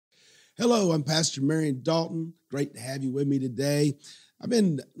Hello, I'm Pastor Marion Dalton. Great to have you with me today. I've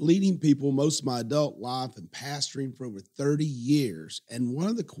been leading people most of my adult life and pastoring for over 30 years. And one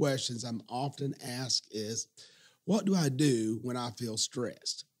of the questions I'm often asked is, what do I do when I feel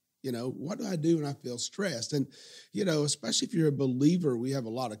stressed? What do I do when I feel stressed? And, especially if you're a believer, we have a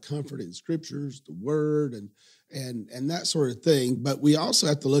lot of comfort in scriptures, the word, and that sort of thing. But we also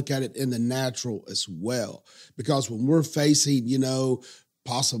have to look at it in the natural as well. Because when we're facing,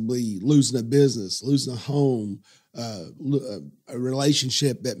 possibly losing a business, losing a home, a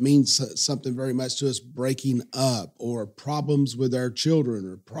relationship that means something very much to us, breaking up, or problems with our children,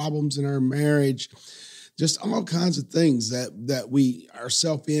 or problems in our marriage, just all kinds of things that our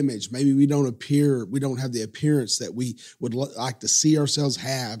self-image, maybe we don't have the appearance that we would like to see ourselves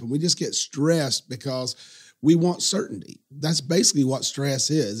have, and we just get stressed because we want certainty. That's basically what stress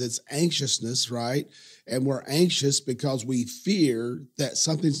is. It's anxiousness, right? And we're anxious because we fear that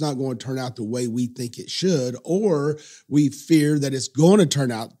something's not going to turn out the way we think it should, or we fear that it's going to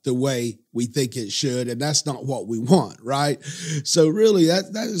turn out the way we think it should, and that's not what we want, right? So really,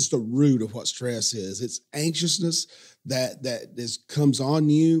 that is the root of what stress is. It's anxiousness that comes on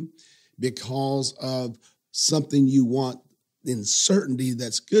you because of something you want in certainty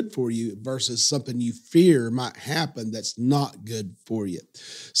that's good for you versus something you fear might happen that's not good for you.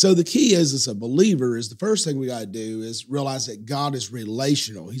 So the key is, as a believer, is the first thing we got to do is realize that God is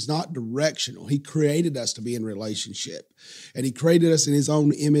relational. He's not directional. He created us to be in relationship, and he created us in his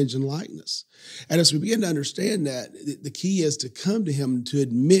own image and likeness. And as we begin to understand that, the key is to come to him to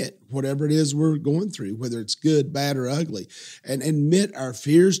admit whatever it is we're going through, whether it's good, bad, or ugly, and admit our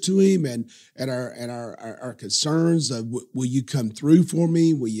fears to him and our concerns of, will you come through for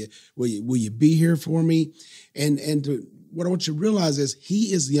me? Will you be here for me? What I want you to realize is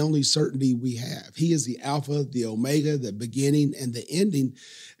he is the only certainty we have. He is the Alpha, the Omega, the beginning and the ending.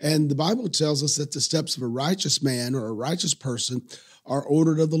 And the Bible tells us that the steps of a righteous man or a righteous person are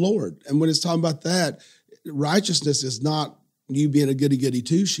ordered of the Lord. And when it's talking about that, righteousness is not you being a goody-goody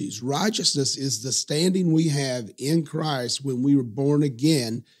two-shoes. Righteousness is the standing we have in Christ when we were born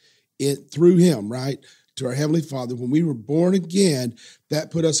again through him, right? To our Heavenly Father. When we were born again,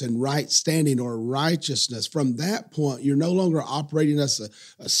 that put us in right standing or righteousness. From that point, you're no longer operating as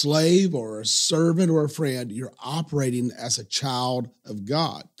a slave or a servant or a friend. You're operating as a child of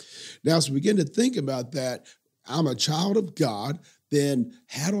God. Now, as we begin to think about that, I'm a child of God, then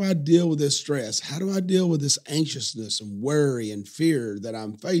how do I deal with this stress? How do I deal with this anxiousness and worry and fear that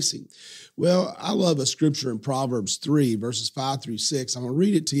I'm facing? Well, I love a scripture in Proverbs 3, verses 5 through 6. I'm going to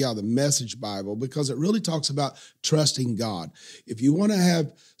read it to you out of the Message Bible because it really talks about trusting God. If you want to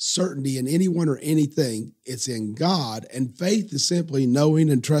have certainty in anyone or anything, it's in God, and faith is simply knowing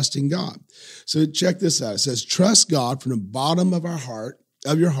and trusting God. So check this out. It says, trust God from the bottom of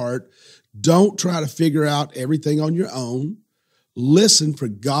your heart. Don't try to figure out everything on your own. Listen for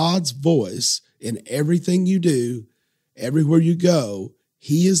God's voice in everything you do, everywhere you go.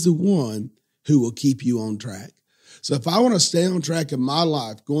 He is the one who will keep you on track. So if I want to stay on track in my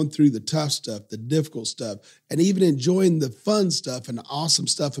life, going through the tough stuff, the difficult stuff, and even enjoying the fun stuff and the awesome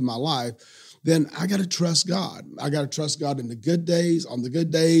stuff in my life, then I got to trust God. I got to trust God in the good days, on the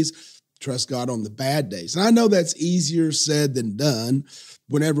good days, trust God on the bad days. And I know that's easier said than done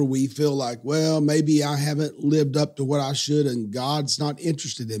whenever we feel like, well, maybe I haven't lived up to what I should and God's not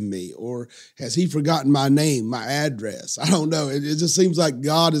interested in me, or has he forgotten my name, my address? I don't know. It just seems like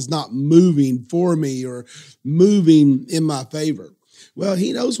God is not moving for me or moving in my favor. Well,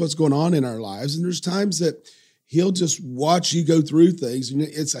 he knows what's going on in our lives, and there's times that he'll just watch you go through things.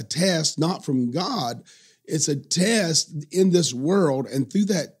 It's a test, not from God. It's a test in this world, and through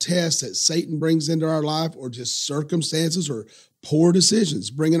that test that Satan brings into our life, or just circumstances or poor decisions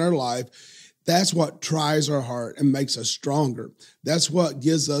bring in our life, that's what tries our heart and makes us stronger. That's what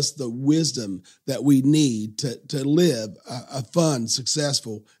gives us the wisdom that we need to live a fun,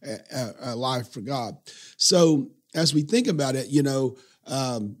 successful life for God. So as we think about it,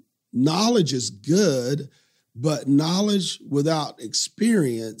 knowledge is good, but knowledge without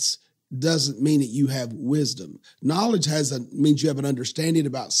experience doesn't mean that you have wisdom. Knowledge means you have an understanding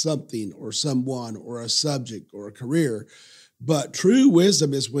about something or someone or a subject or a career. But true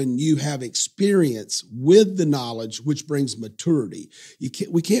wisdom is when you have experience with the knowledge, which brings maturity.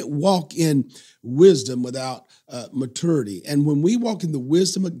 We can't walk in wisdom without maturity. And when we walk in the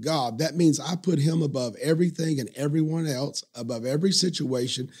wisdom of God, that means I put him above everything and everyone else, above every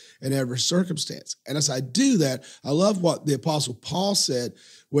situation and every circumstance. And as I do that, I love what the Apostle Paul said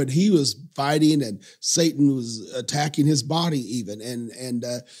when he was fighting and Satan was attacking his body even. And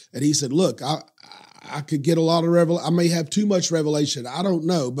he said, look, I could get a lot of revelation. I may have too much revelation. I don't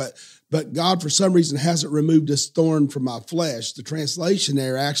know, but God, for some reason, hasn't removed this thorn from my flesh. The translation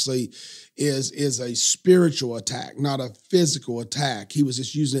there actually is a spiritual attack, not a physical attack. He was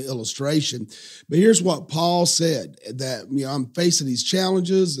just using an illustration. But here's what Paul said, that I'm facing these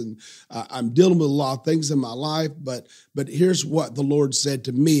challenges and I'm dealing with a lot of things in my life, but here's what the Lord said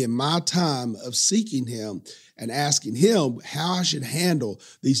to me in my time of seeking him and asking him how I should handle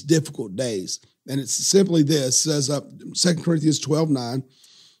these difficult days. And it's simply this, says 2 Corinthians 12:9,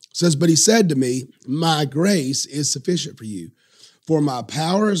 says, but he said to me, my grace is sufficient for you. For my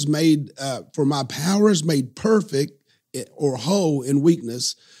power is made perfect or whole in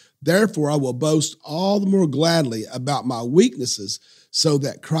weakness. Therefore, I will boast all the more gladly about my weaknesses, so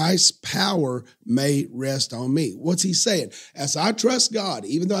that Christ's power may rest on me. What's he saying? As I trust God,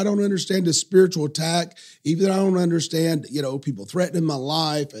 even though I don't understand the spiritual attack, even though I don't understand, people threatening my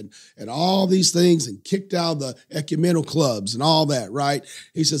life and all these things and kicked out of the ecumenical clubs and all that, right?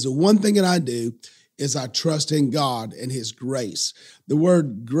 He says, the one thing that I do is I trust in God and his grace. The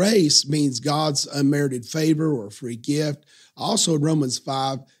word grace means God's unmerited favor or free gift. Also in Romans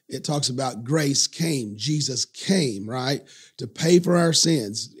 5, it talks about grace came. Jesus came, right, to pay for our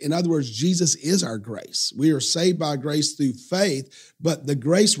sins. In other words, Jesus is our grace. We are saved by grace through faith, but the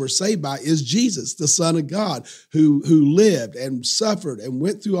grace we're saved by is Jesus, the Son of God, who lived and suffered and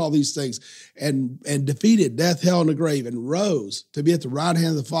went through all these things and defeated death, hell, and the grave and rose to be at the right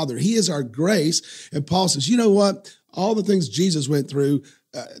hand of the Father. He is our grace. And Paul says, you know what? All the things Jesus went through,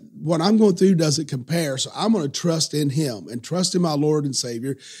 what I'm going through doesn't compare. So I'm going to trust in him and trust in my Lord and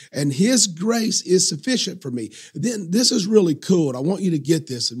Savior. And his grace is sufficient for me. Then this is really cool. And I want you to get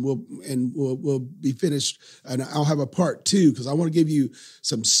this, and we'll be finished. And I'll have a part 2, because I want to give you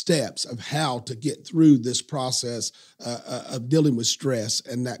some steps of how to get through this process of dealing with stress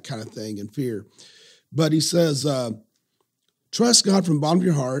and that kind of thing and fear. But he says, trust God from the bottom of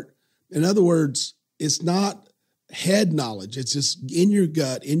your heart. In other words, it's not head knowledge. It's just in your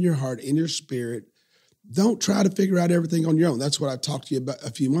gut, in your heart, in your spirit. Don't try to figure out everything on your own. That's what I talked to you about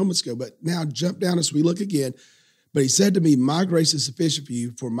a few moments ago. But now jump down as we look again. But he said to me, my grace is sufficient for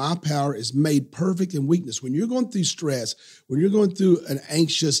you, for my power is made perfect in weakness. When you're going through stress, when you're going through an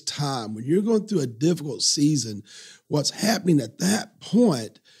anxious time, when you're going through a difficult season, what's happening at that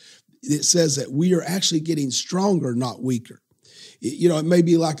point, it says that we are actually getting stronger, not weaker. It may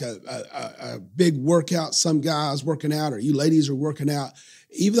be like a big workout. Some guys working out, or you ladies are working out.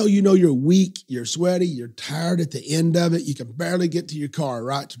 Even though you're weak, you're sweaty, you're tired at the end of it, you can barely get to your car,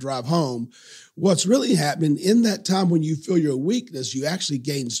 right, to drive home. What's really happening in that time when you feel your weakness, you actually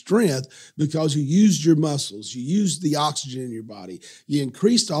gain strength because you used your muscles, you used the oxygen in your body, you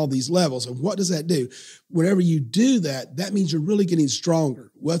increased all these levels. And what does that do? Whenever you do that, that means you're really getting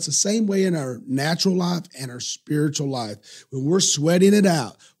stronger. Well, it's the same way in our natural life and our spiritual life. When we're sweating it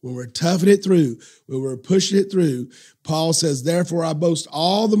out, when we're toughing it through, when we're pushing it through, Paul says, therefore I boast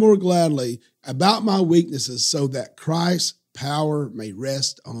all the more gladly about my weaknesses, so that Christ's power may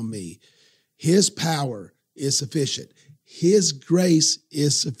rest on me. His power is sufficient. His grace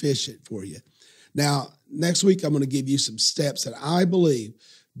is sufficient for you. Now, next week, I'm going to give you some steps that I believe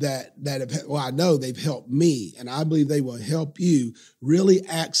I know they've helped me, and I believe they will help you really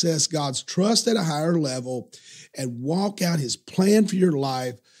access God's trust at a higher level and walk out his plan for your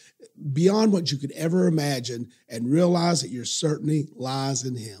life beyond what you could ever imagine, and realize that your certainty lies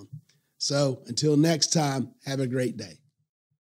in him. So until next time, have a great day.